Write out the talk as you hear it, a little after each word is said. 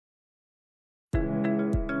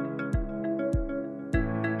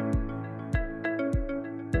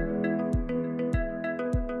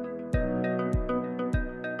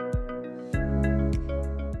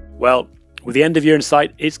Well, with the end of year in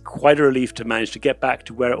sight, it's quite a relief to manage to get back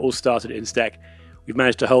to where it all started in Instech. We've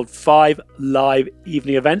managed to hold 5 live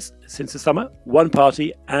evening events since the summer, 1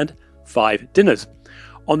 party and 5 dinners.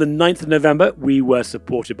 On the 9th of November, we were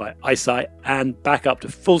supported by ICEYE and back up to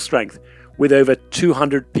full strength with over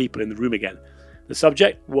 200 people in the room again. The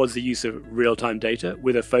subject was the use of real-time data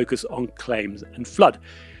with a focus on claims and flood.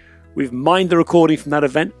 We've mined the recording from that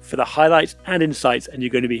event for the highlights and insights, and you're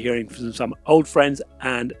going to be hearing from some old friends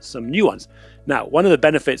and some new ones. Now, one of the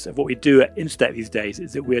benefits of what we do at Instech these days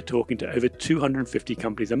is that we're talking to over 250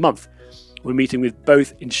 companies a month. We're meeting with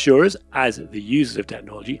both insurers as the users of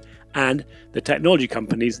technology and the technology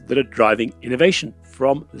companies that are driving innovation,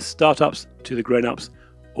 from the startups to the grown-ups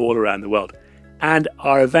all around the world. And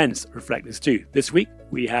our events reflect this too. This week,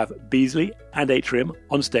 we have Beazley and Atrium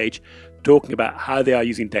on stage talking about how they are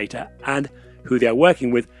using data and who they are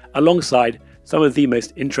working with, alongside some of the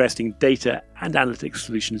most interesting data and analytics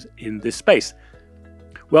solutions in this space.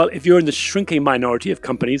 Well, if you're in the shrinking minority of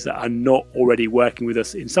companies that are not already working with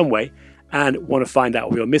us in some way and want to find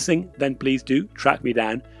out what you're missing, then please do track me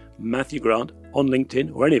down, Matthew Grant, on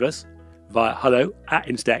LinkedIn, or any of us via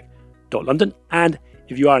hello@instech.london. And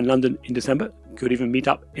if you are in London in December, could even meet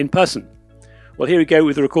up in person. Well, here we go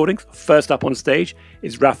with the recordings. First up on stage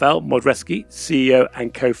is Rafał Modrzewski, CEO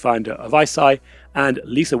and co-founder of ICEYE, and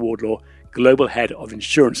Lisa Wardlaw, Global Head of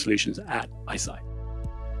Insurance Solutions at ICEYE.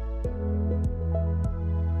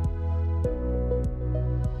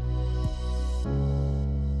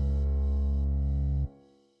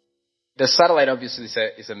 The satellite obviously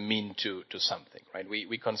is a mean to something, right?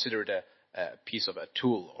 We consider it a piece of a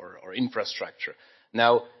tool or infrastructure.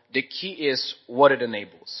 Now, the key is what it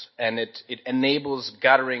enables. And it enables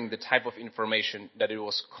gathering the type of information that it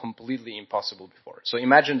was completely impossible before. So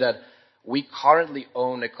imagine that we currently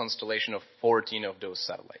own a constellation of 14 of those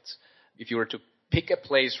satellites. If you were to pick a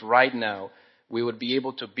place right now, we would be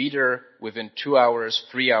able to be there within 2 hours,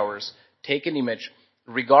 3 hours, take an image,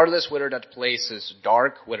 regardless whether that place is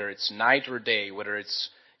dark, whether it's night or day, whether it's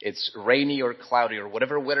rainy or cloudy, or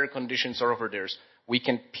whatever weather conditions are over there. We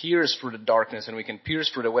can pierce through the darkness and we can pierce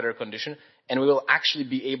through the weather condition, and we will actually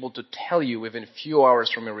be able to tell you within a few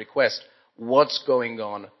hours from your request what's going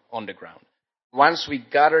on the ground. Once we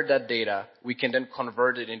gather that data, we can then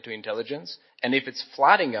convert it into intelligence. And if it's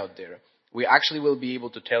flooding out there, we actually will be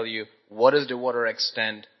able to tell you what is the water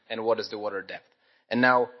extent and what is the water depth. And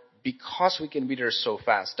now, because we can be there so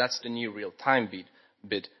fast, that's the new real-time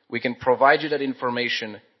bit, we can provide you that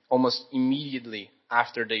information almost immediately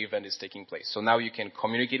after the event is taking place. So now you can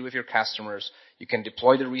communicate with your customers, you can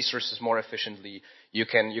deploy the resources more efficiently, you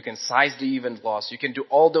can size the event loss, you can do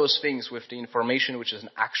all those things with the information which is an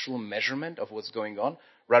actual measurement of what's going on,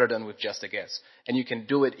 rather than with just a guess. And you can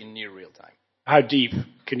do it in near real time. How deep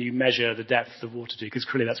can you measure the depth of the water to? Because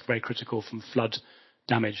clearly that's very critical from flood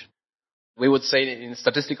damage. We would say in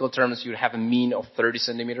statistical terms you have a mean of 30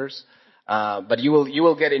 centimeters. But you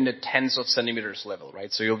will get in the tens of centimeters level,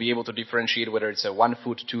 right? So you'll be able to differentiate whether it's a 1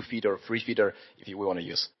 foot, 2 feet, or 3 feet, or if we want to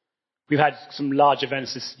use. We've had some large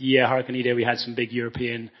events this year. Hurricane Ida, we had some big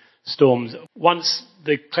European storms. Once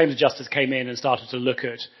the claims adjusters came in and started to look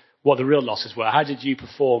at what the real losses were, how did you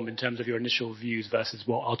perform in terms of your initial views versus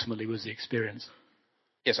what ultimately was the experience?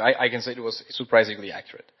 Yes, I can say it was surprisingly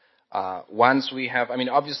accurate. Once we have,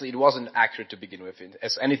 obviously it wasn't accurate to begin with.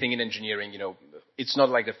 As anything in engineering, it's not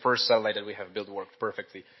like the first satellite that we have built worked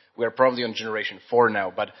perfectly. We are probably on generation 4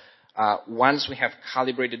 now, but once we have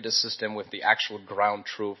calibrated the system with the actual ground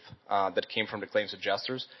truth that came from the claims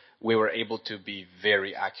adjusters, we were able to be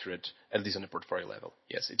very accurate, at least on the portfolio level.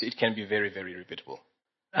 Yes, it can be very, very repeatable.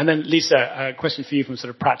 And then, Lisa, a question for you from a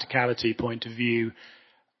sort of practicality point of view.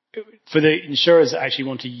 For the insurers that actually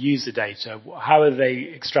want to use the data, how are they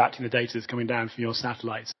extracting the data that's coming down from your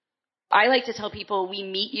satellites? I like to tell people we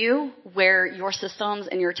meet you where your systems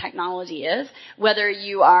and your technology is, whether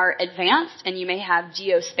you are advanced and you may have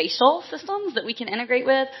geospatial systems that we can integrate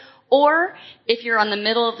with, or if you're on the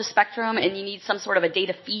middle of the spectrum and you need some sort of a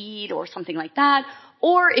data feed or something like that,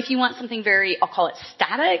 or if you want something very, I'll call it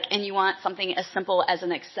static, and you want something as simple as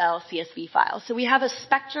an Excel CSV file. So we have a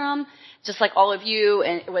spectrum, just like all of you,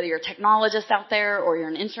 and whether you're a technologist out there or you're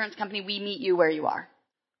an insurance company, we meet you where you are.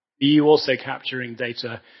 Are you also capturing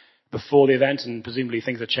data before the event, and presumably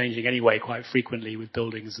things are changing anyway quite frequently with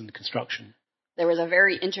buildings and construction? There was a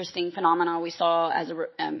very interesting phenomenon we saw as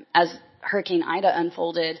Hurricane Ida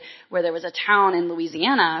unfolded, where there was a town in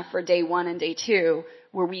Louisiana for day 1 and day 2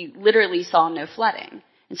 where we literally saw no flooding.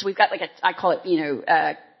 And so we've got like I call it,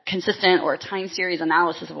 a consistent or a time series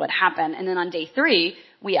analysis of what happened. And then on day 3,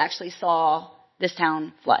 we actually saw this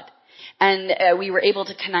town flood. And we were able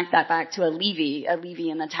to connect that back to a levee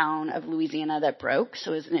in the town of Louisiana that broke.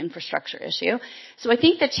 So it was an infrastructure issue. So I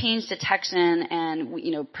think the change detection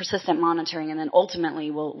and, persistent monitoring, and then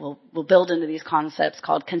ultimately we'll build into these concepts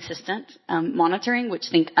called consistent monitoring, which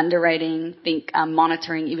think underwriting,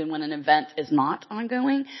 monitoring even when an event is not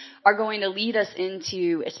ongoing, are going to lead us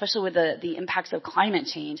into, especially with the impacts of climate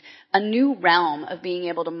change, a new realm of being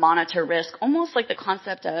able to monitor risk, almost like the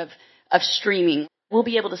concept of streaming. We'll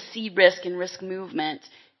be able to see risk and risk movement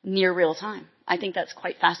near real time. I think that's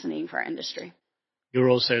quite fascinating for our industry. You're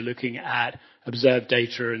also looking at observed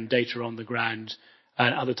data and data on the ground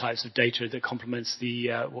and other types of data that complements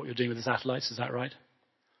what you're doing with the satellites. Is that right?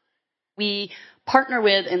 We partner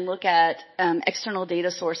with and look at external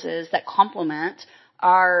data sources that complement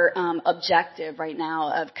our objective right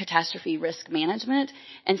now of catastrophe risk management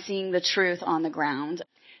and seeing the truth on the ground.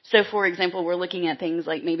 So, for example, we're looking at things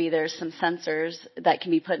like maybe there's some sensors that can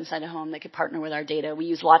be put inside a home that could partner with our data. We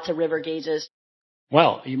use lots of river gauges.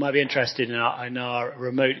 Well, you might be interested in our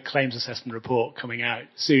remote claims assessment report coming out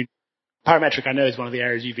soon. Parametric, I know, is one of the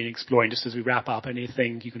areas you've been exploring. Just as we wrap up,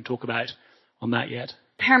 anything you can talk about on that yet?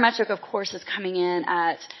 Parametric, of course, is coming in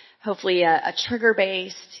at hopefully a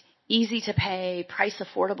trigger-based, easy to pay, price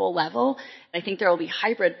affordable level. I think there will be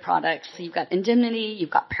hybrid products. So you've got indemnity,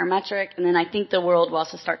 you've got parametric, and then I think the world will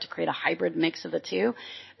also start to create a hybrid mix of the two.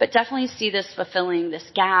 But definitely see this fulfilling this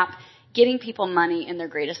gap, getting people money in their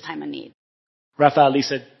greatest time of need. Rafael,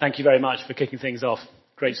 Lisa, thank you very much for kicking things off.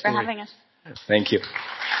 Great story. Thanks for having us. Thank you.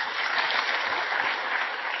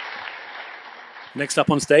 Next up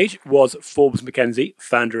on stage was Forbes McKenzie,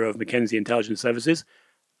 founder of McKenzie Intelligence Services,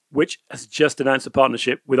 which has just announced a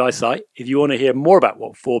partnership with iSight. If you want to hear more about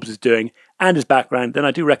what Forbes is doing and his background, then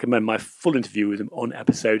I do recommend my full interview with him on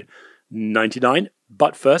episode 99.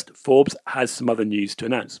 But first, Forbes has some other news to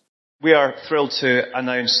announce. We are thrilled to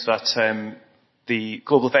announce that the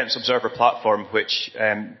Global Events Observer platform, which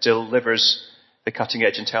delivers the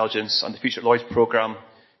cutting-edge intelligence on the Future at Lloyd's programme,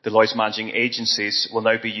 the Lloyd's managing agencies, will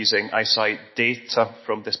now be using iSight data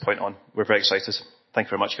from this point on. We're very excited. Thank you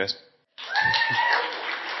very much, guys.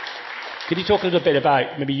 Could you talk a little bit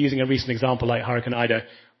about maybe using a recent example like Hurricane Ida?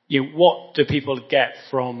 What do people get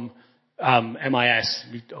from MIS?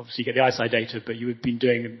 You obviously get the iSight data, but you had been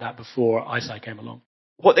doing that before iSight came along.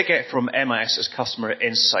 What they get from MIS is customer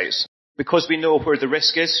insights. Because we know where the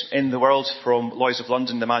risk is in the world from Lloyd's of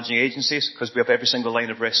London, the managing agencies, because we have every single line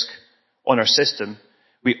of risk on our system,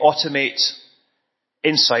 we automate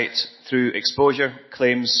insight through exposure,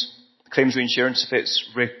 claims reinsurance if it's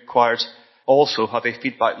required, also have a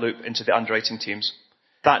feedback loop into the underwriting teams.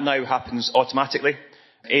 That now happens automatically,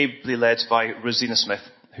 ably led by Rosina Smith,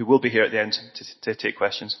 who will be here at the end to take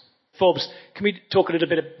questions. Forbes, can we talk a little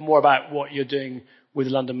bit more about what you're doing with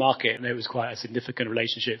the London market? And it was quite a significant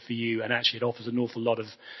relationship for you, and actually it offers an awful lot of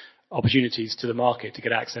opportunities to the market to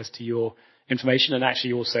get access to your information and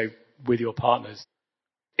actually also with your partners.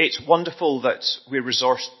 It's wonderful that we're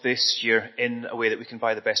resourced this year in a way that we can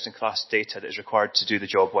buy the best-in-class data that is required to do the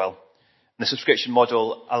job well. And the subscription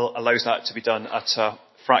model allows that to be done at a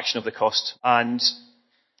fraction of the cost. And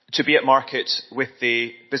to be at market with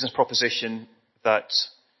the business proposition that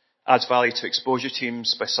adds value to exposure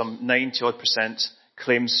teams by some 90-odd%,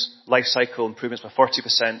 claims life cycle improvements by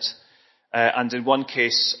 40%, and in one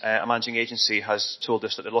case, a managing agency has told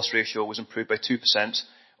us that the loss ratio was improved by 2%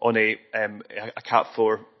 on a Cat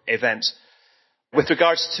 4 event. With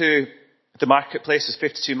regards to the marketplace,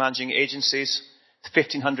 there's 52 managing agencies,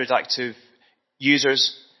 1,500 active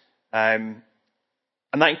users, and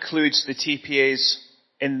that includes the TPAs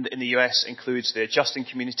in the US, includes the adjusting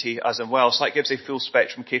community as well. So that gives a full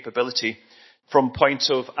spectrum capability from point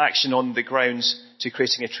of action on the ground to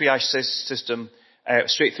creating a triage system,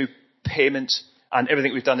 straight through payment, and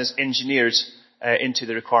everything we've done is engineered into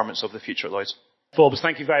the requirements of the future at Lloyd's. Forbes,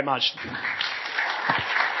 thank you very much.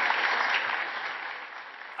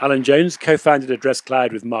 Alan Jones co-founded Address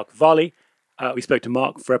Cloud with Mark Varley. We spoke to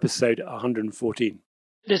Mark for episode 114.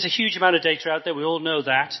 There's a huge amount of data out there. We all know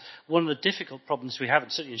that. One of the difficult problems we have,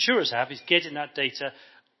 and certainly insurers have, is getting that data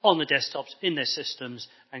on the desktops, in their systems,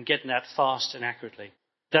 and getting that fast and accurately.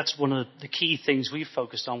 That's one of the key things we've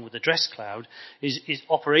focused on with Address Cloud, is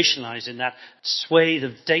operationalizing that swathe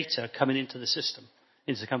of data coming into the system,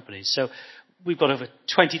 into the companies. So we've got over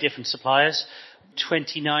 20 different suppliers,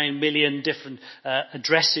 29 million different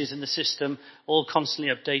addresses in the system, all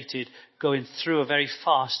constantly updated, going through a very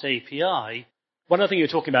fast API. One other thing you were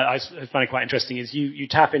talking about, I find it quite interesting, is you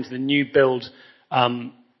tap into the new build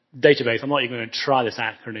database. I'm not even going to try this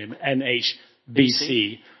acronym,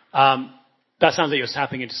 NHBC. That sounds like you're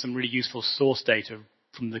tapping into some really useful source data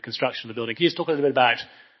from the construction of the building. Can you just talk a little bit about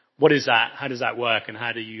What is that? How does that work? And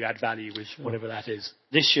how do you add value with whatever that is?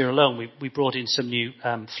 This year alone, we brought in some new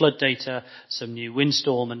flood data, some new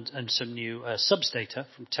windstorm, and some new subs data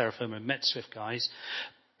from Terraform and MetSwift guys.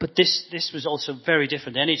 But this was also very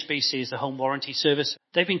different. NHBC is the home warranty service.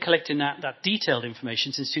 They've been collecting that detailed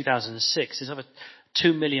information since 2006. There's over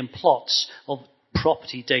 2 million plots of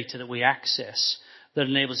property data that we access that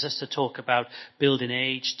enables us to talk about building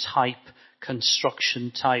age, type,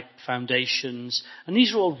 construction type, foundations. And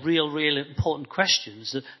these are all real important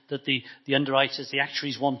questions that the underwriters, the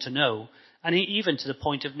actuaries want to know, and even to the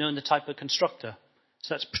point of knowing the type of constructor.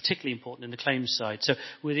 So that's particularly important in the claims side. So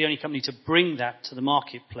we're the only company to bring that to the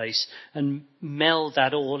marketplace and meld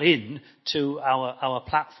that all in to our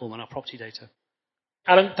platform and our property data.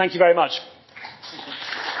 Alan, thank you very much.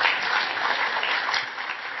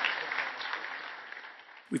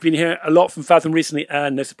 We've been hearing a lot from Fathom recently,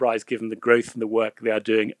 and no surprise given the growth and the work they are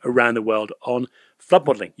doing around the world on flood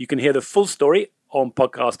modelling. You can hear the full story on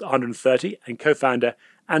podcast 130, and co-founder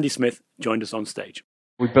Andy Smith joined us on stage.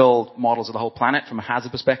 We build models of the whole planet from a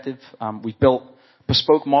hazard perspective. We've built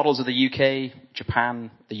bespoke models of the UK, Japan,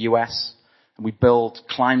 the US, and we build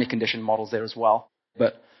climate condition models there as well.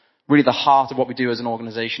 But really the heart of what we do as an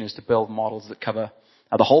organization is to build models that cover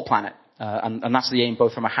the whole planet. And that's the aim,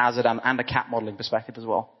 both from a hazard and a cat modeling perspective as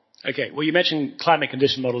well. Okay, well, you mentioned climate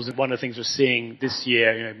condition models. One of the things we're seeing this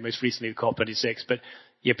year, most recently COP26, but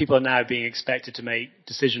people are now being expected to make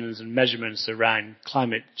decisions and measurements around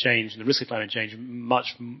climate change and the risk of climate change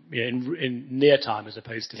much in near time as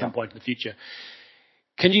opposed to some point in the future.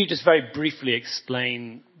 Can you just very briefly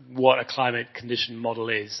explain what a climate condition model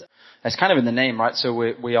is? It's kind of in the name, right? So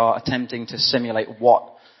we are attempting to simulate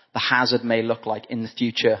what the hazard may look like in the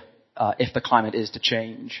future if the climate is to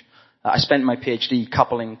change. I spent my PhD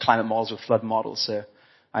coupling climate models with flood models, so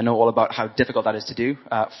I know all about how difficult that is to do.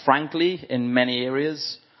 Frankly, in many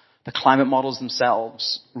areas, the climate models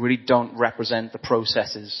themselves really don't represent the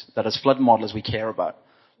processes that as flood modelers we care about.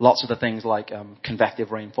 Lots of the things like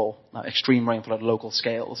convective rainfall, extreme rainfall at local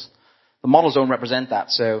scales. The models don't represent that,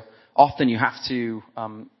 so often you have to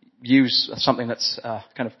use something that's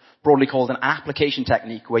kind of broadly called an application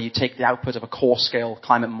technique, where you take the output of a core scale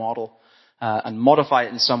climate model and modify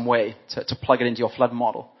it in some way to plug it into your flood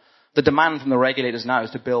model. The demand from the regulators now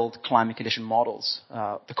is to build climate condition models.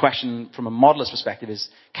 The question from a modeler's perspective is,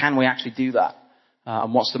 can we actually do that?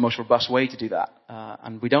 And what's the most robust way to do that?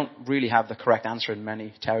 And we don't really have the correct answer in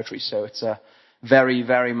many territories, so it's very,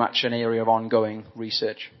 very much an area of ongoing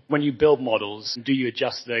research. When you build models, do you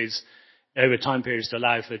adjust those over time periods to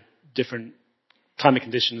allow for different climate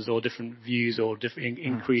conditions or different views or different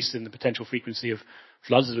increase in the potential frequency of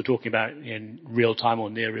floods, as we're talking about in real-time or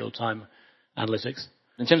near real-time analytics?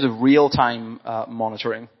 In terms of real-time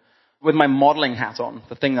monitoring, with my modeling hat on,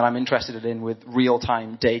 the thing that I'm interested in with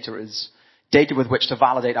real-time data is data with which to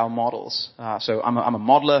validate our models. So I'm a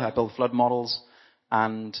modeler, I build flood models,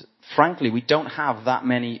 and frankly, we don't have that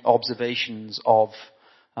many observations of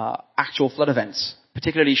actual flood events,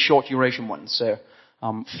 particularly short-duration ones. So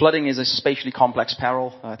flooding is a spatially complex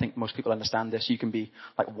peril. I think most people understand this. You can be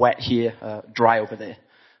like wet here, dry over there.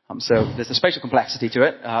 So there's a spatial complexity to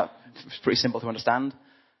it. It's pretty simple to understand.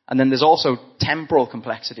 And then there's also temporal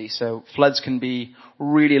complexity. So floods can be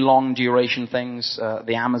really long duration things.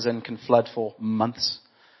 The Amazon can flood for months.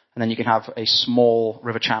 And then you can have a small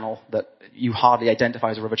river channel that you hardly identify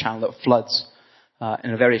as a river channel that floods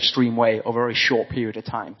in a very extreme way over a very short period of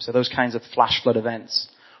time. So those kinds of flash flood events,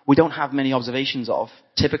 we don't have many observations of.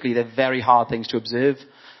 Typically, they're very hard things to observe.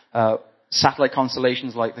 Satellite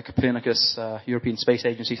constellations like the Copernicus European Space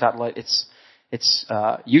Agency satellite, it's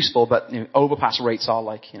useful, but overpass rates are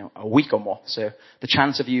like a week or more. So the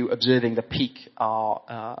chance of you observing the peak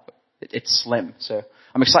it's slim. So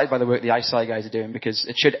I'm excited by the work the ICEYE guys are doing, because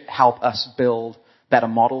it should help us build better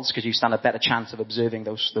models, because you stand a better chance of observing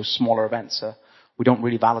those smaller events. We don't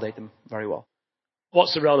really validate them very well.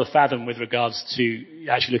 What's the role of Fathom with regards to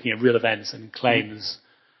actually looking at real events and claims?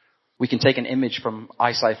 We can take an image from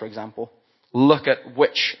ICEYE, for example, look at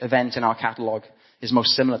which event in our catalog is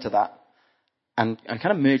most similar to that, and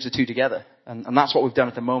kind of merge the two together. And that's what we've done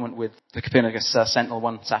at the moment with the Copernicus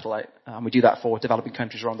Sentinel-1 satellite. And we do that for developing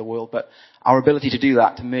countries around the world. But our ability to do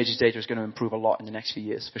that, to merge this data, is going to improve a lot in the next few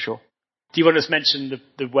years, for sure. Do you want to just mention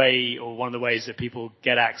the way, or one of the ways that people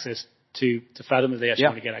get access to Fathom, if they actually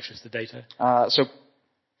want to get access to data? So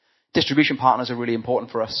distribution partners are really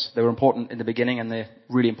important for us. They were important in the beginning, and they're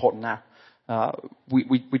really important now.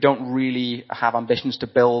 We don't really have ambitions to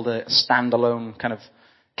build a standalone kind of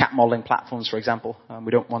cat modeling platforms, for example.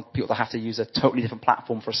 We don't want people to have to use a totally different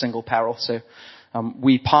platform for a single peril. So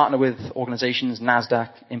we partner with organizations, NASDAQ,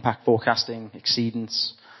 Impact Forecasting,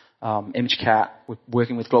 Exceedance, ImageCat, we're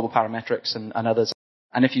working with Global Parametrics and others.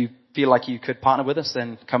 And if you feel like you could partner with us,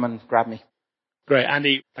 then come and grab me. Great.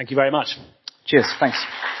 Andy, thank you very much. Cheers. Thanks.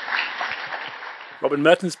 Robin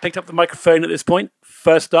Mertens picked up the microphone at this point.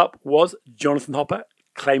 First up was Jonathan Hopper,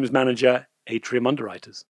 Claims Manager, Atrium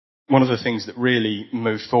Underwriters. One of the things that really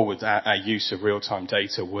moved forward our use of real-time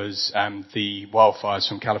data was the wildfires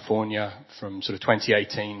from California from sort of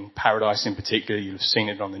 2018, Paradise in particular. You've seen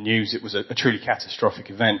it on the news. It was a truly catastrophic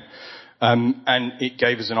event. And it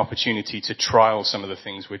gave us an opportunity to trial some of the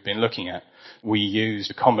things we'd been looking at. We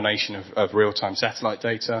used a combination of real-time satellite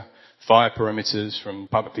data, fire perimeters from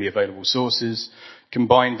publicly available sources,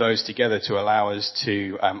 combined those together to allow us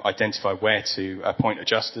to identify where to appoint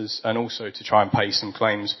adjusters and also to try and pay some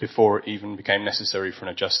claims before it even became necessary for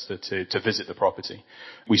an adjuster to visit the property.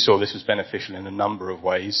 We saw this was beneficial in a number of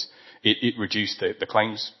ways. It reduced the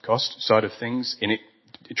claims cost side of things, and it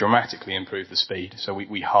dramatically improved the speed. So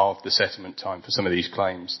we halved the settlement time for some of these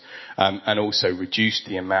claims, and also reduced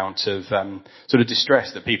the amount of sort of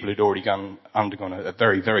distress that people who'd already undergone a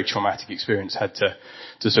very, very traumatic experience had to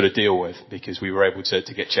sort of deal with, because we were able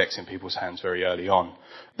to get checks in people's hands very early on.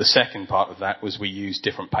 The second part of that was we used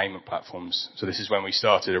different payment platforms. So this is when we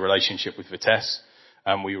started a relationship with Vitesse,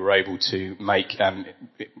 and we were able to make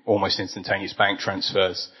almost instantaneous bank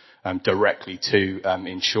transfers directly to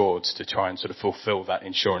insureds to try and sort of fulfill that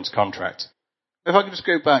insurance contract. If I could just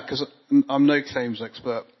go back, because I'm no claims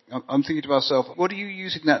expert, I'm thinking to myself, what are you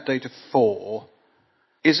using that data for?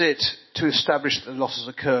 Is it to establish that the losses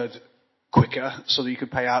occurred quicker so that you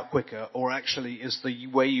could pay out quicker, or actually is the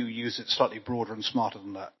way you use it slightly broader and smarter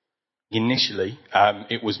than that? Initially,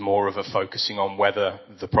 it was more of a focusing on whether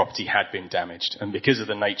the property had been damaged. And because of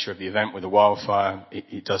the nature of the event with the wildfire,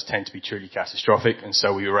 it does tend to be truly catastrophic. And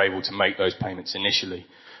so we were able to make those payments initially.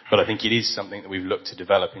 But I think it is something that we've looked to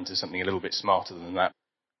develop into something a little bit smarter than that.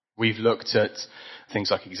 We've looked at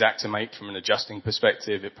things like Xactimate from an adjusting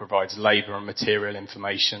perspective. It provides labour and material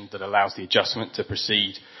information that allows the adjustment to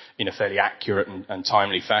proceed in a fairly accurate and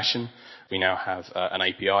timely fashion. We now have an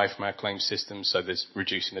API from our claims system, so there's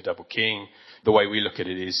reducing the double keying. The way we look at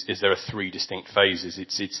it is there are three distinct phases.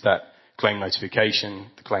 It's that claim notification,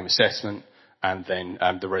 the claim assessment, and then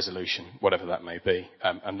the resolution, whatever that may be.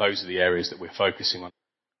 And those are the areas that we're focusing on.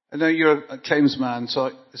 I know you're a claims man,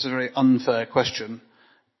 so it's a very unfair question,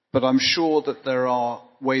 but I'm sure that there are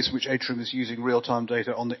ways in which Atrium is using real-time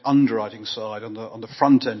data on the underwriting side, on the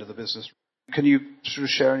front end of the business. Can you sort of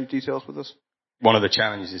share any details with us? One of the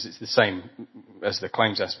challenges is it's the same as the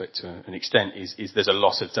claims aspect to an extent, is there's a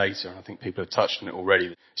lot of data, and I think people have touched on it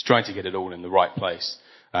already. It's trying to get it all in the right place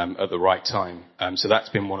at the right time. So that's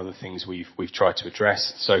been one of the things we've tried to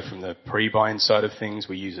address. So from the pre-buying side of things,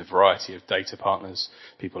 we use a variety of data partners,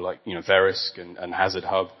 people like Verisk and Hazard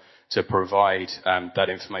Hub, to provide that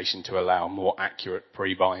information to allow more accurate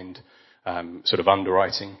pre-bind sort of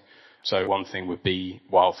underwriting. So one thing would be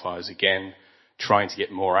wildfires again, trying to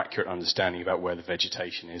get more accurate understanding about where the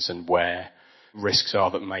vegetation is and where risks are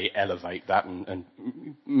that may elevate that and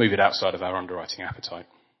move it outside of our underwriting appetite.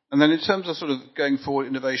 And then in terms of sort of going forward,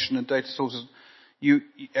 innovation and data sources,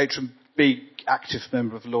 Atrium, big active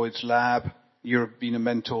member of Lloyd's Lab, you've been a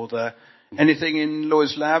mentor there. Anything in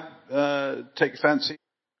Lloyd's Lab take your fancy?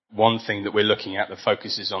 One thing that we're looking at that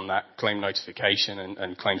focuses on that claim notification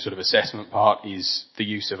and claim sort of assessment part is the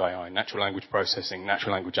use of AI, natural language processing,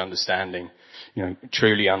 natural language understanding,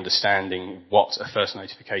 truly understanding what a first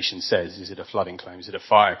notification says. Is it a flooding claim? Is it a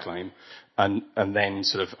fire claim? And then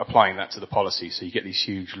sort of applying that to the policy. So you get these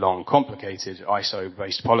huge, long, complicated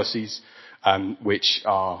ISO-based policies, which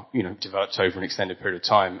are, developed over an extended period of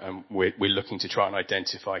time. And we're looking to try and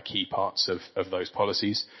identify key parts of those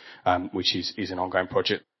policies, which is an ongoing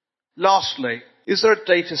project. Lastly, is there a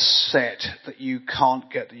data set that you can't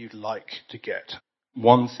get that you'd like to get?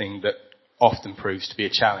 One thing that often proves to be a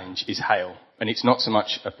challenge is hail. And it's not so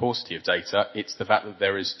much a paucity of data, it's the fact that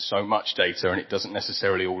there is so much data and it doesn't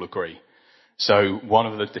necessarily all agree. So one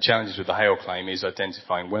of the challenges with the hail claim is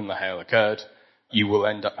identifying when the hail occurred. You will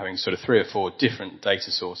end up having sort of 3 or 4 different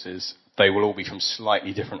data sources. They will all be from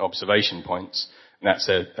slightly different observation points. And that's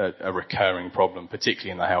a recurring problem,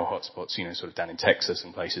 particularly in the hail hotspots, sort of down in Texas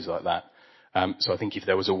and places like that. So I think if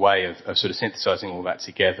there was a way of sort of synthesizing all that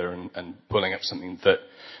together and pulling up something that,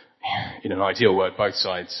 in an ideal world, both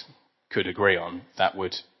sides could agree on, that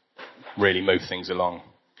would really move things along.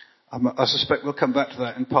 I suspect we'll come back to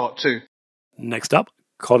that in part 2. Next up,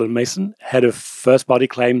 Colin Mason, Head of First Party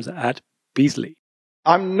Claims at Beazley.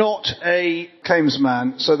 I'm not a claims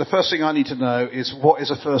man, so the first thing I need to know is what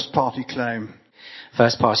is a first party claim?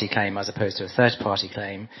 First party claim as opposed to a third party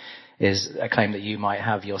claim is a claim that you might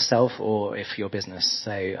have yourself or if your business.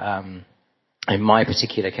 So in my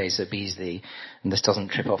particular case at Beazley, and this doesn't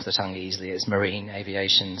trip off the tongue easily, it's marine,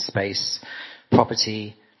 aviation, space,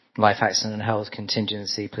 property, life accident and health,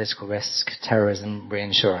 contingency, political risk, terrorism,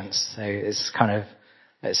 reinsurance. So it's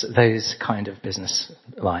those kind of business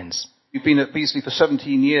lines. You've been at Beazley for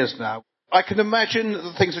 17 years now. I can imagine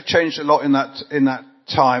that things have changed a lot in that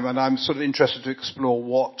time, and I'm sort of interested to explore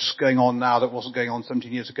what's going on now that wasn't going on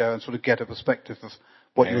 17 years ago and sort of get a perspective of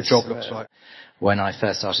what your job looks like. When I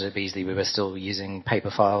first started at Beazley, we were still using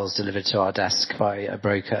paper files delivered to our desk by a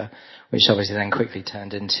broker, which obviously then quickly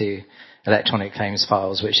turned into electronic claims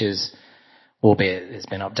files, which is, albeit it's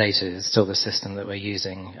been updated, is still the system that we're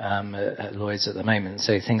using at Lloyd's at the moment.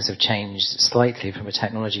 So things have changed slightly from a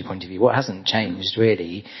technology point of view. What hasn't changed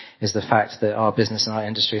really is the fact that our business and our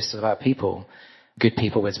industry is still about people. Good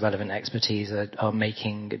people with relevant expertise are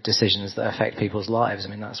making decisions that affect people's lives. I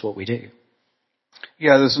mean, that's what we do.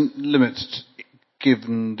 Yeah, there's a limit,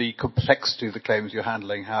 given the complexity of the claims you're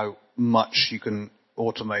handling, how much you can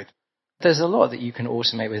automate. There's a lot that you can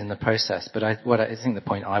automate within the process, but I think the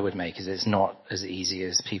point I would make is it's not as easy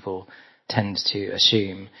as people tend to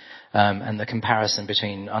assume. And the comparison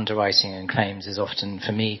between underwriting and claims is often,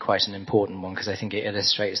 for me, quite an important one because I think it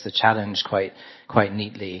illustrates the challenge quite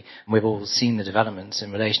neatly. We've all seen the developments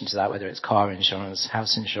in relation to that, whether it's car insurance,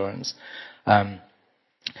 house insurance.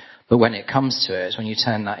 But when it comes to it, when you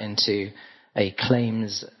turn that into a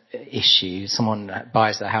claims issue, someone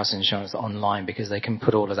buys their house insurance online because they can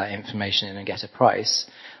put all of that information in and get a price.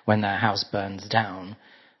 When their house burns down,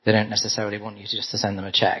 they don't necessarily want you to send them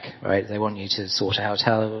a check, right? They want you to sort a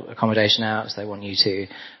hotel accommodation out. They want you to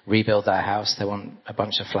rebuild their house. They want a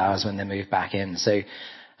bunch of flowers when they move back in. So,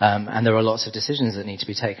 and there are lots of decisions that need to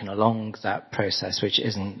be taken along that process, which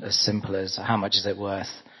isn't as simple as how much is it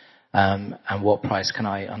worth, and what price can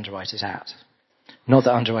I underwrite it at. Not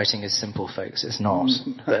that underwriting is simple, folks. It's not.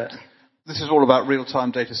 But this is all about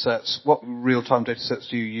real-time data sets. What real-time data sets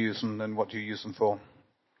do you use, and then what do you use them for?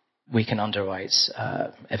 We can underwrite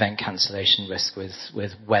event cancellation risk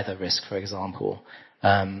with weather risk, for example.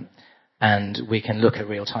 And we can look at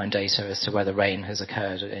real-time data as to whether rain has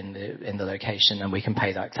occurred in the location, and we can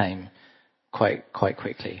pay that claim quite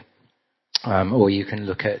quickly. Or you can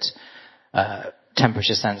look at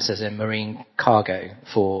temperature sensors in marine cargo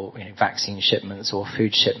for vaccine shipments or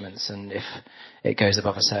food shipments, and if it goes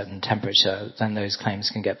above a certain temperature, then those claims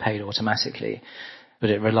can get paid automatically. But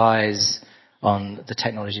it relies on the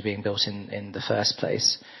technology being built in the first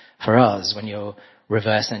place. For us, when you're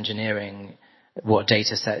reverse engineering what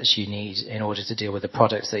data sets you need in order to deal with the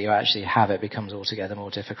products that you actually have, it becomes altogether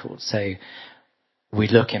more difficult. So we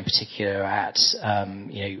look in particular at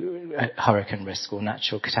hurricane risk or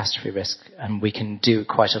natural catastrophe risk, and we can do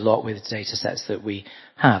quite a lot with data sets that we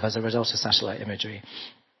have as a result of satellite imagery.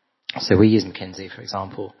 So we use McKinsey, for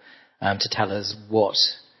example, to tell us what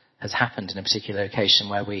has happened in a particular location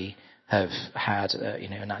where we have had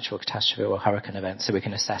a natural catastrophe or a hurricane event, so we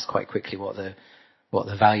can assess quite quickly what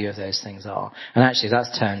the value of those things are. And actually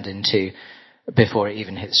that's turned into, before it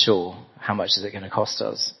even hits shore, how much is it going to cost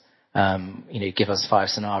us? Give us 5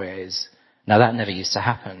 scenarios. Now that never used to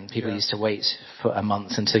happen. People used to wait for a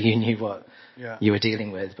month until you knew what you were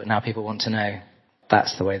dealing with, but now people want to know.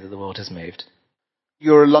 That's the way that the world has moved.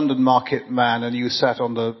 You're a London market man, and you sat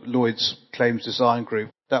on the Lloyd's Claims Design Group.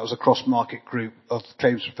 That was a cross-market group of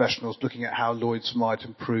claims professionals looking at how Lloyd's might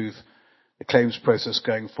improve the claims process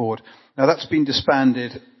going forward. Now that's been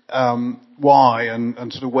disbanded. Why,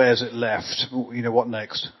 and sort of where's it left? What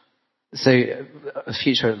next? So the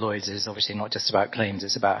future at Lloyd's is obviously not just about claims,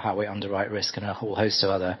 it's about how we underwrite risk and a whole host of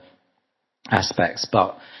other aspects.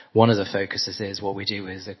 But one of the focuses is what we do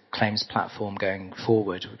with the claims platform going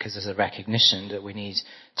forward, because there's a recognition that we need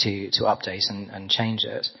to update and change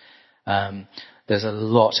it. There's a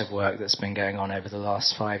lot of work that's been going on over the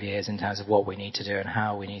last 5 years in terms of what we need to do and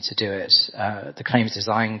how we need to do it. The Claims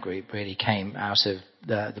Design Group really came out of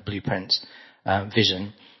the Blueprint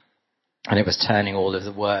vision. And it was turning all of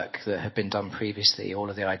the work that had been done previously,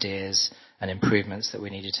 all of the ideas and improvements that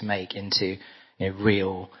we needed to make into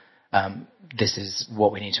real, this is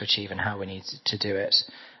what we need to achieve and how we need to do it.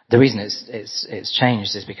 The reason it's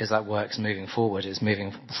changed is because that work's moving forward. It's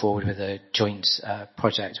moving forward with a joint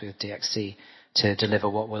project with DXC to deliver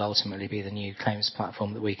what will ultimately be the new claims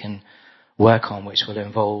platform that we can work on, which will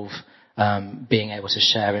involve being able to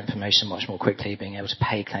share information much more quickly, being able to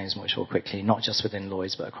pay claims much more quickly, not just within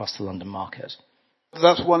Lloyd's, but across the London market.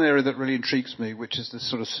 That's one area that really intrigues me, which is this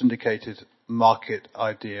sort of syndicated market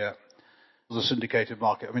idea. The syndicated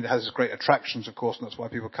market, I mean, it has great attractions, of course, and that's why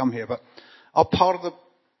people come here, but are part of the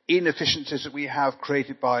inefficiencies that we have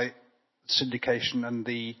created by syndication and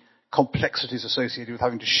the complexities associated with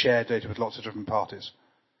having to share data with lots of different parties.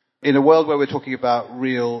 In a world where we're talking about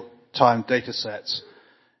real-time data sets,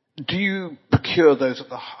 do you procure those at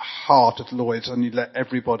the heart of Lloyd's and you let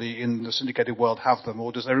everybody in the syndicated world have them,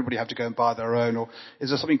 or does everybody have to go and buy their own, or is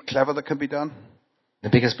there something clever that can be done? The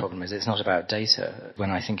biggest problem is it's not about data. When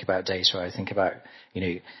I think about data, I think about,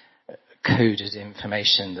 coded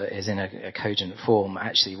information that is in a cogent form.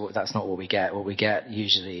 Actually, that's not what we get. What we get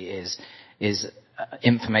usually is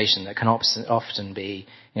information that can often be,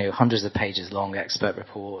 hundreds of pages long, expert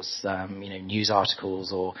reports, news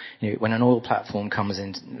articles, or, when an oil platform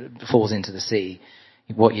falls into the sea,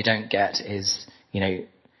 what you don't get is,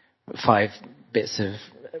 5 bits of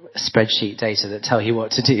spreadsheet data that tell you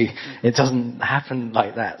what to do. It doesn't happen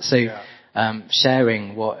like that. So,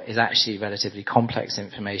 sharing what is actually relatively complex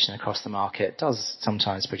information across the market does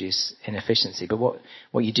sometimes produce inefficiency. But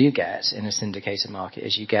what you do get in a syndicated market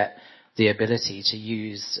is you get the ability to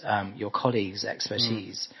use your colleagues'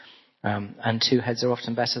 expertise. And 2 heads are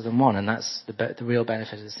often better than 1, and that's the real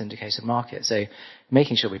benefit of the syndicated market. So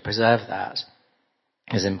making sure we preserve that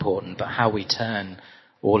is important, but how we turn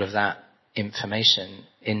all of that information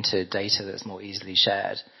into data that's more easily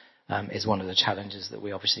shared is one of the challenges that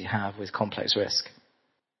we obviously have with complex risk.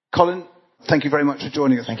 Colin, thank you very much for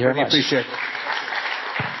joining us. Thank you very much. Appreciate it.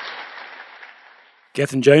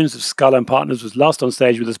 Gethin Jones of Skyline Partners was last on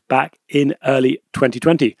stage with us back in early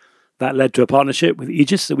 2020. That led to a partnership with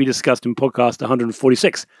Aegis that we discussed in podcast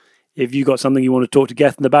 146. If you've got something you want to talk to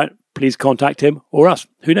Gethin about, please contact him or us.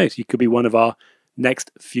 Who knows, you could be one of our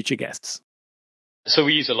next future guests. So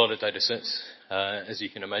we use a lot of data sets, as you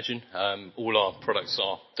can imagine. All our products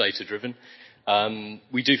are data-driven.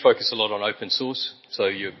 We do focus a lot on open source, so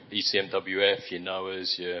your ECMWF, your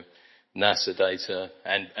NOAAs, your NASA data,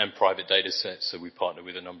 and private data sets. So we partner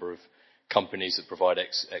with a number of companies that provide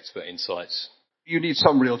expert insights. You need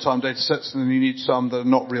some real-time data sets, and then you need some that are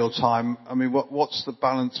not real-time. I mean, what's the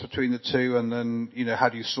balance between the two, and then, how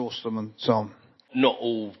do you source them and so on? Not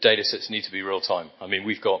all data sets need to be real-time. I mean,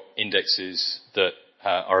 we've got indexes that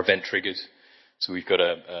are event-triggered. So we've got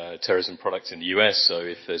a terrorism product in the US, so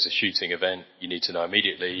if there's a shooting event, you need to know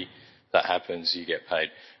immediately. That happens, you get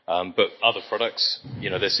paid. But other products,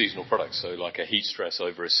 they're seasonal products, so like a heat stress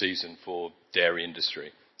over a season for dairy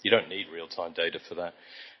industry. You don't need real-time data for that.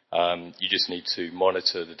 You just need to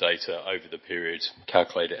monitor the data over the period,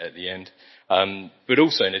 calculate it at the end. But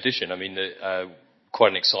also, in addition,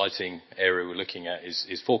 quite an exciting area we're looking at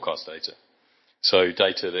is forecast data. So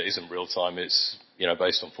data that isn't real-time, it's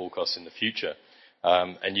based on forecasts in the future,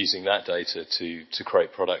 and using that data to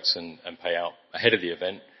create products and pay out ahead of the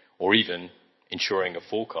event, or even ensuring a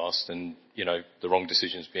forecast and the wrong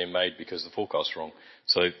decisions being made because the forecast's wrong.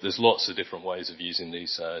 So there's lots of different ways of using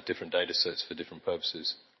these different data sets for different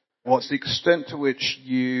purposes. What's the extent to which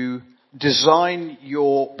you design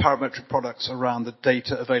your parametric products around the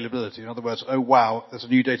data availability? In other words, oh wow, there's a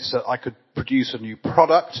new data set, I could produce a new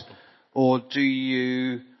product, or do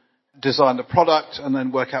you design the product and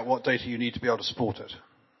then work out what data you need to be able to support it?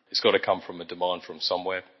 It's got to come from a demand from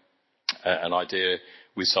somewhere, an idea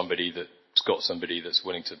with somebody that's got somebody that's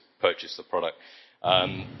willing to purchase the product.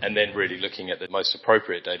 And then really looking at the most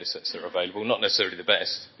appropriate data sets that are available, not necessarily the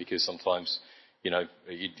best, because sometimes,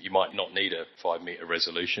 you might not need a 5-meter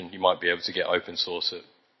resolution. You might be able to get open source at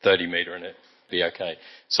 30 meter and it be okay.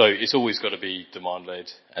 So it's always got to be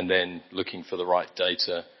demand-led, and then looking for the right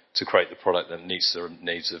data to create the product that meets the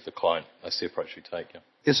needs of the client. That's the approach we take, yeah.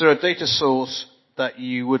 Is there a data source that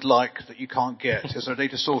you would like that you can't get? Is there a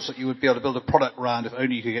data source that you would be able to build a product around if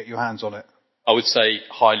only you could get your hands on it? I would say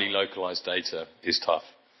highly localized data is tough.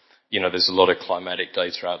 There's a lot of climatic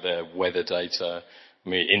data out there, weather data,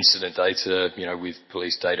 incident data, with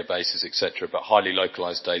police databases, etc. But highly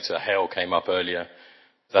localized data, hail came up earlier.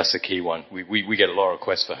 That's the key one. We get a lot of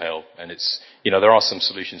requests for hail, and it's, there are some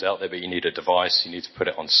solutions out there, but you need a device, you need to put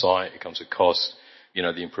it on site, it comes with cost.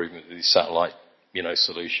 The improvement of these satellite,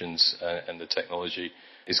 solutions and the technology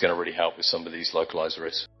is going to really help with some of these localized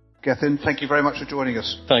risks. Gethin, thank you very much for joining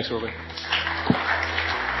us. Thanks, Robin.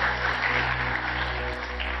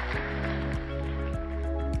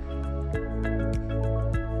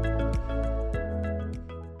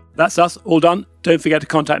 That's us, all done. Don't forget to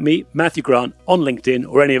contact me, Matthew Grant, on LinkedIn,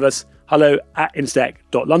 or any of us,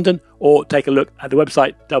 hello@instech.london, or take a look at the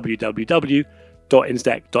website,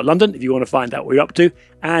 www.instech.london, if you want to find out what you're up to.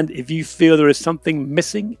 And if you feel there is something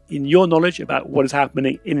missing in your knowledge about what is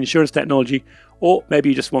happening in insurance technology, or maybe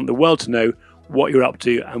you just want the world to know what you're up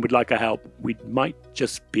to and would like our help, we might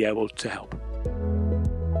just be able to help.